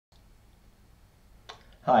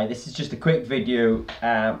Hi, this is just a quick video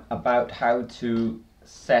about how to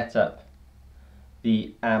set up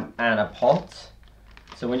the AnaPot.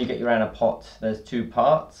 So when you get your AnaPot, there's two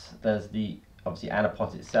parts. There's the obviously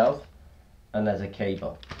AnaPot itself, and there's a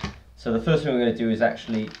cable. So the first thing we're going to do is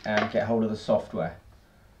actually get hold of the software.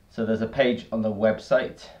 So there's a page on the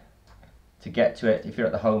website. To get to it, if you're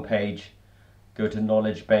at the home page, go to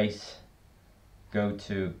Knowledge Base, go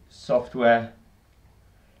to Software,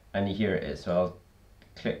 and here it is. So I'll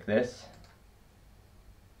click this.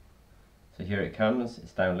 So here it comes,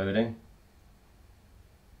 it's downloading.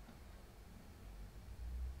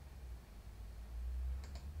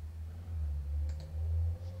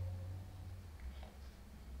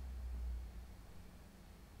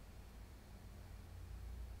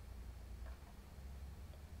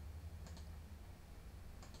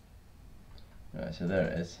 Right, so there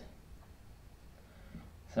it is.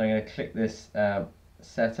 So I'm going to click this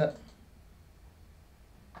setup.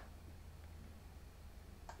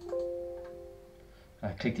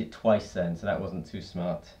 I clicked it twice then, so that wasn't too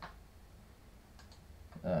smart.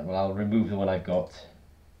 Well, I'll remove the one I've got.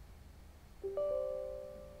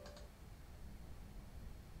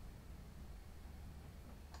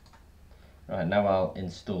 Right, now I'll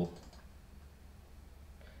install.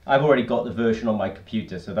 I've already got the version on my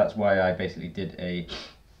computer, so that's why I basically did a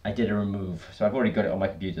remove. So I've already got it on my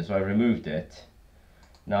computer, so I removed it.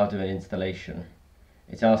 Now I'll do an installation.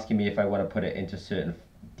 It's asking me if I want to put it into a certain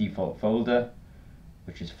default folder,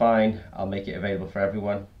 which is fine. I'll make it available for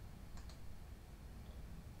everyone.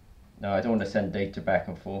 No, I don't want to send data back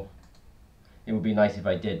and forth. It would be nice if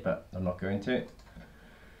I did, but I'm not going to.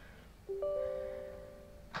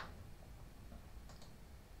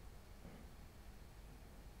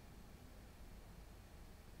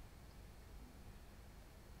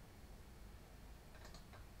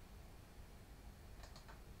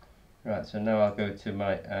 Right, so now I'll go to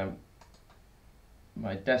my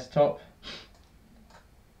my desktop,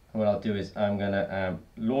 and what I'll do is I'm going to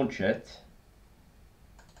launch it.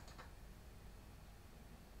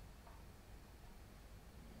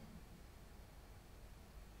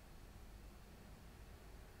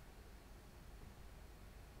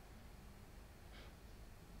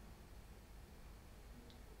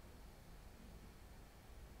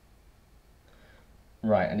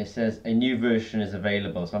 Right, and it says a new version is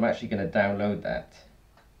available, so I'm actually going to download that.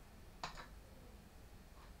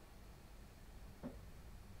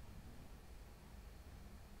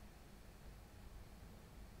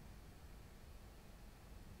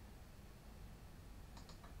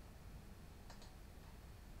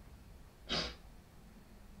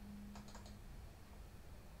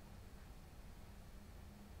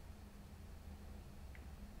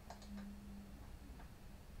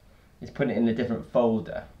 It's putting it in a different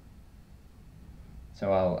folder,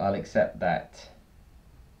 so I'll accept that.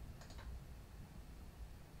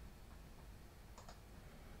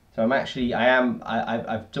 So I've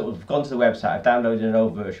sort of gone to the website, I've downloaded an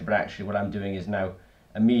old version, but actually what I'm doing is now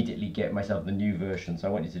immediately get myself the new version, so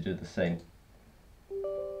I want you to do the same.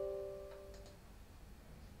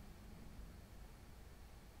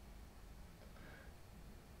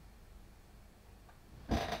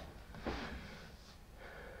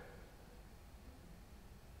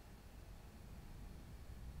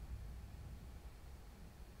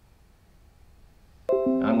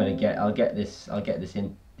 I'll get this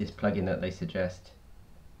in this plugin that they suggest.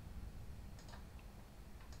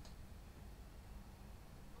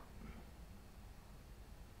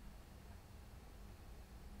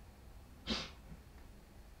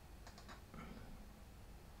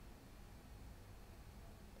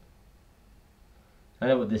 I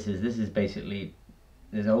know what this is. This is basically,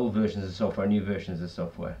 there's old versions of software, new versions of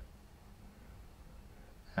software,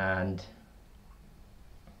 and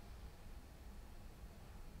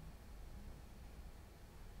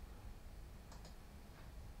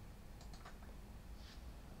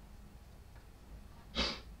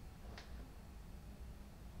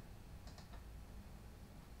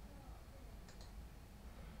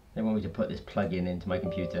they want me to put this plugin into my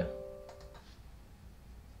computer.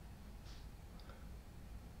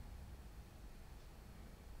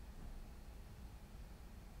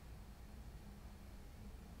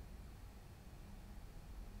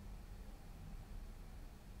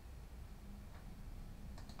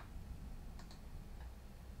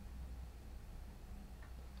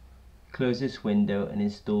 Close this window and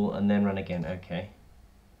install and then run again. Okay,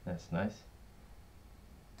 that's nice.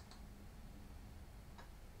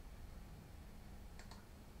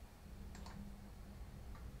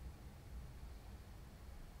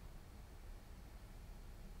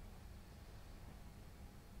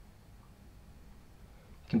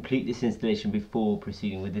 complete this installation before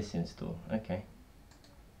proceeding with this install. Okay.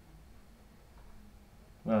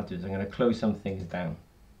 What I'll do is I'm going to close some things down.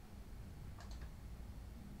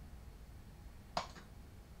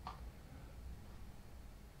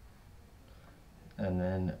 And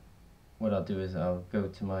then what I'll do is I'll go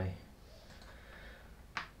to my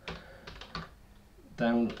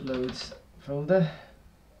downloads folder.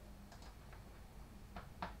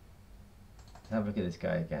 Have a look at this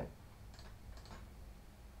guy again.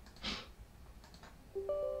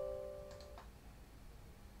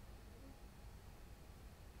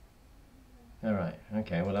 Alright,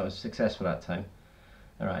 okay, well that was successful that time.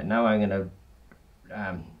 Alright, now I'm gonna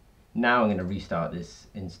restart this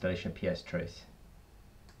installation of PS Trace.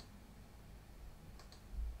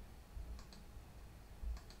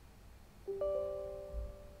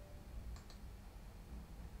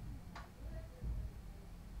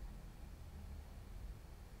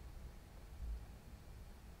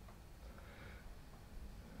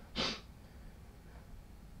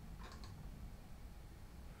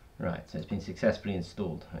 Right, so it's been successfully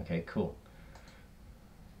installed. Okay, cool.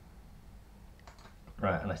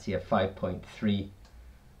 Right, and I see a 5.3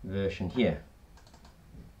 version here.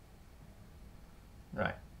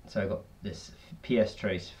 Right, so I've got this PS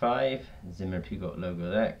Trace 5, Zimmer Pigot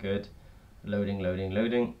logo there, good. Loading, loading,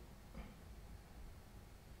 loading.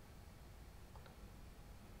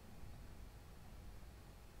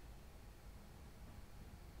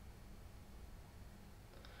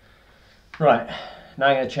 Right, now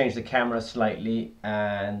I'm going to change the camera slightly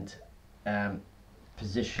and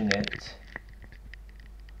position it.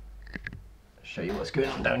 Show you what's going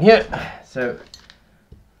on down here. So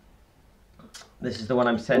this is the one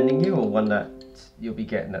I'm sending you, or one that you'll be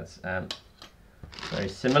getting that's very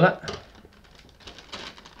similar.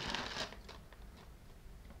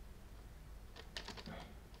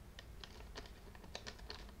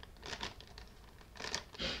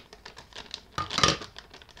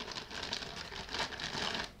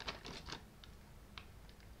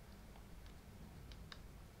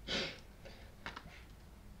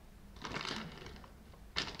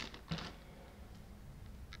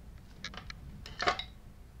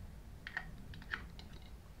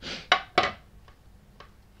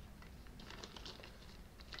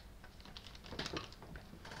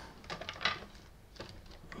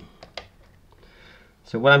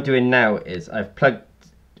 So what I'm doing now is I've plugged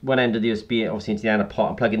one end of the USB obviously into the AnaPot.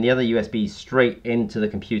 I'm plugging the other USB straight into the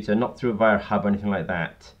computer, not through a via hub or anything like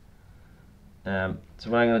that. So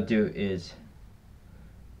what I'm going to do is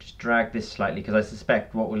just drag this slightly, because I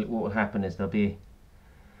suspect what will happen is there'll be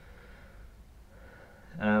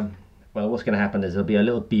well, what's going to happen is there'll be a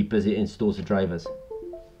little beep as it installs the drivers.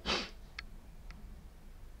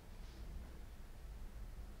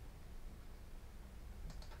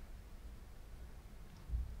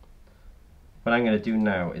 What I'm going to do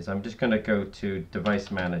now is I'm just going to go to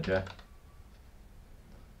Device Manager.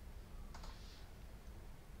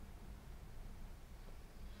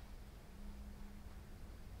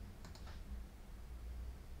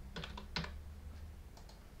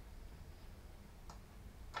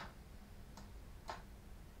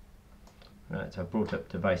 Right, so I brought up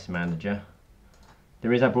Device Manager. The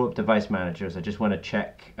reason I brought up Device Manager is I just want to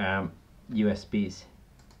check USBs.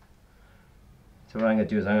 So what I'm going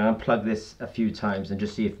to do is I'm going to unplug this a few times and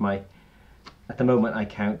just see if at the moment I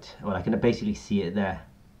count, well, I can basically see it there.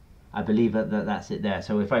 I believe that's it there.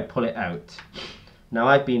 So if I pull it out, now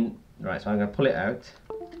right, so I'm going to pull it out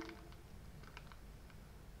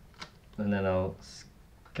and then I'll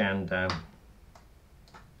scan down.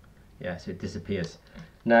 Yeah, so it disappears.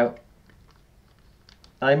 Now,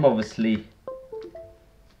 I'm obviously,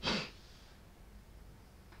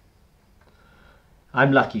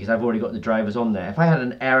 I'm lucky because I've already got the drivers on there. If I had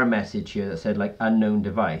an error message here that said like unknown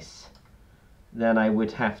device, then I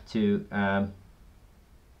would have to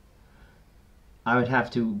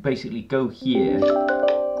basically go here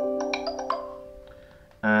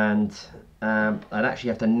and I'd actually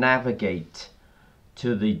have to navigate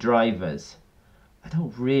to the drivers. I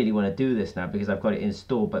don't really want to do this now because I've got it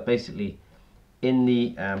installed, but basically in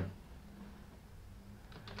the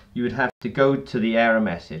you would have to go to the error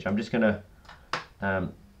message. I'm just going to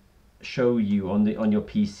show you on your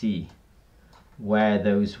PC where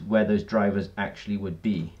those drivers actually would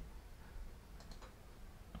be.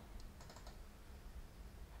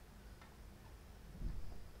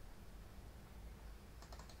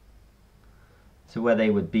 So where they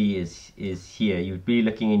would be is here. You would be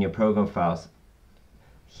looking in your program files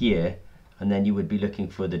here, and then you would be looking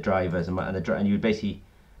for the drivers, and you would basically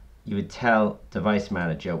tell Device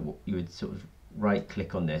Manager, you would sort of right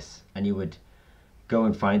click on this and you would go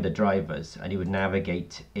and find the drivers, and he would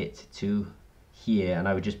navigate it to here, and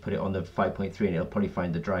I would just put it on the 5.3 and it'll probably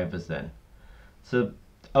find the drivers then. So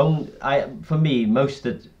for me,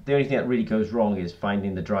 the only thing that really goes wrong is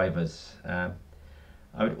finding the drivers. I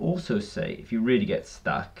would also say if you really get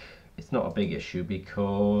stuck, it's not a big issue,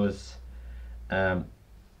 because I'll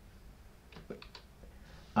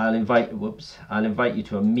invite you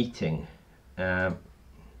to a meeting. So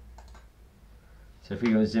if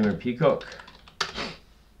we go to Zimmer Peacock,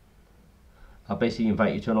 I'll basically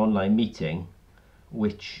invite you to an online meeting,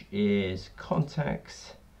 which is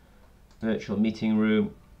contacts, virtual meeting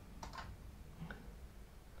room,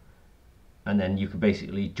 and then you can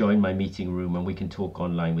basically join my meeting room and we can talk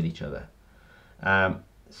online with each other.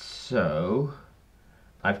 So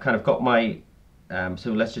I've kind of got my,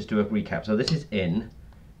 so let's just do a recap. So this is in,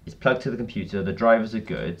 it's plugged to the computer, the drivers are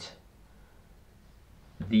good.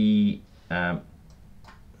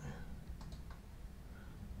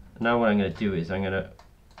 Now what I'm going to do is I'm going to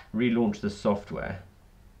relaunch the software.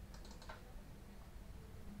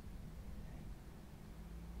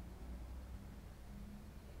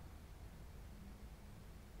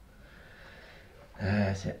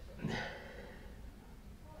 That's it.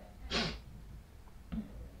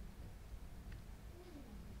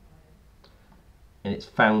 And it's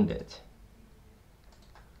found it.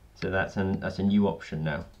 So that's a new option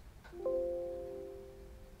now.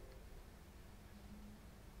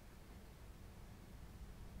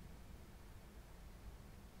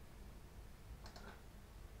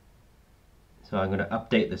 So I'm going to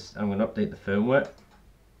update this. I'm going to update the firmware.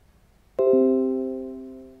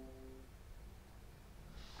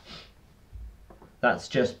 That's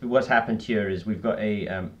just what's happened here. Is we've got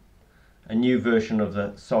a new version of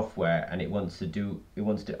the software, and it wants to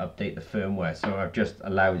update the firmware. So I've just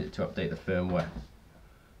allowed it to update the firmware.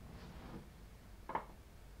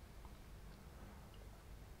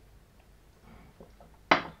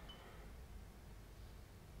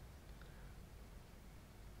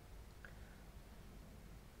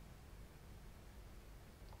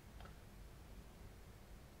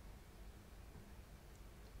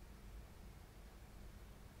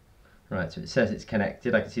 Right, so it says it's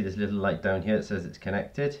connected. I can see this little light down here that says it's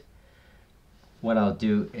connected. What I'll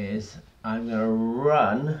do is I'm going to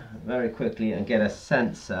run very quickly and get a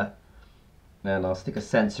sensor, and I'll stick a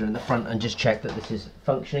sensor in the front and just check that this is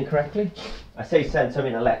functioning correctly. I say sensor, I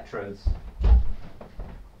mean electrodes.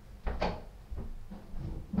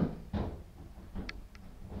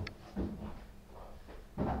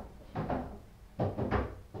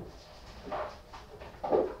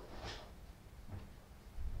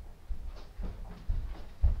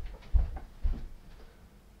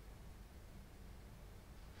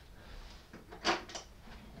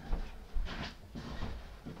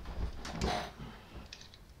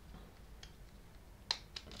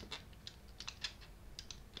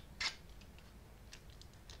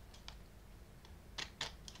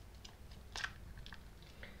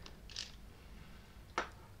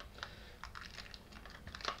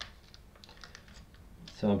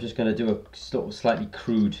 So I'm just going to do a sort of slightly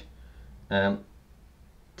crude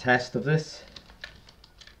test of this.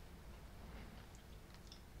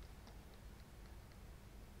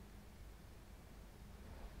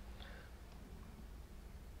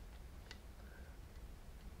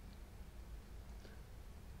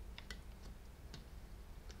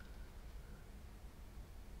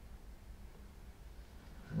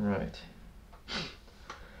 Right.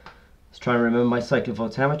 Try and remember my cycle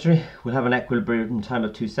voltammetry. We'll have an equilibrium time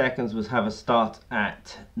of 2 seconds. We'll have a start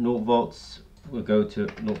at 0 volts. We'll go to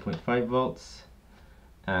 0.5 volts.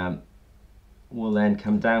 We'll then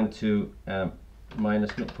come down to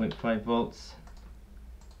minus 0.5 volts.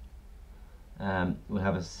 We'll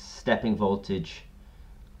have a stepping voltage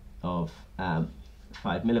of 5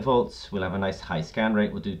 millivolts. We'll have a nice high scan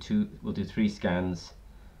rate. We'll do 3 scans,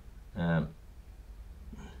 and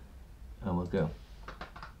we'll go.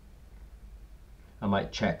 I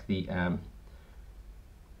might check the,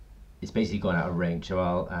 it's basically gone out of range, so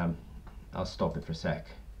I'll stop it for a sec.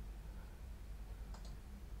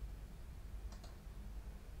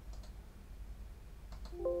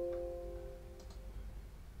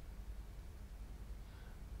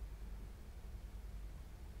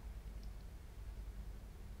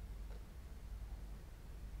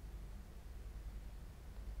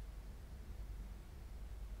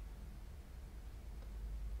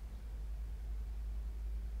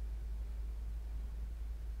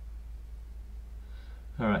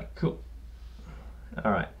 All right, cool.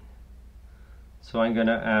 All right, so I'm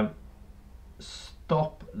gonna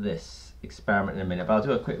stop this experiment in a minute, but I'll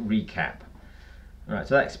do a quick recap. All right,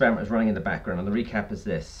 so that experiment is running in the background, and the recap is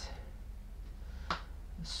this.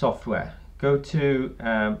 software. Go to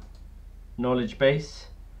knowledge base,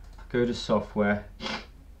 go to software,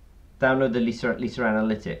 download the Lisa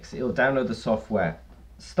Analytics. It'll download the software,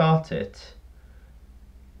 start it.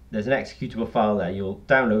 There's an executable file there. You'll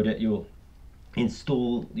download it, you'll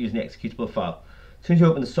install using the executable file. As soon as you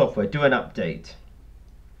open the software, do an update.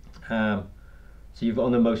 So you've got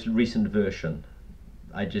on the most recent version.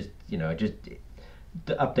 The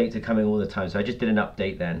updates are coming all the time, so I just did an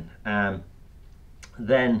update then.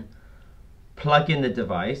 Then plug in the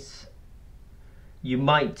device. The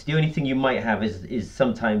only thing you might have is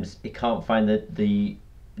sometimes it can't find the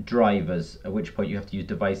drivers, at which point you have to use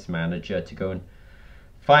Device Manager to go and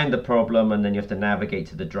find the problem, and then you have to navigate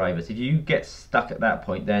to the drivers. If you get stuck at that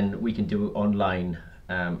point, then we can do it online.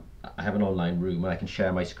 I have an online room and I can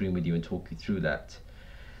share my screen with you and talk you through that.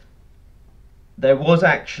 There was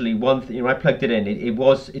actually one thing, I plugged it in,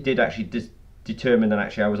 it did actually determine that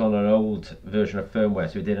actually I was on an old version of firmware,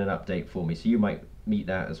 so it did an update for me. So you might meet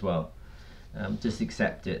that as well. Just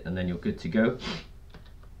accept it and then you're good to go.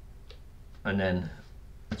 And then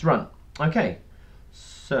let's run. Okay,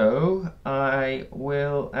 so I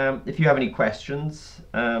will, if you have any questions,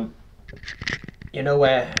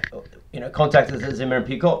 contact us at Zimmer &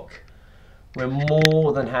 Peacock. We're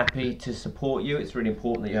more than happy to support you. It's really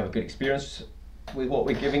important that you have a good experience with what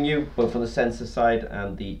we're giving you, both on the sensor side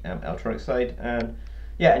and the electronic side. And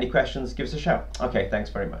yeah, any questions, give us a shout. Okay, thanks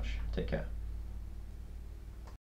very much. Take care.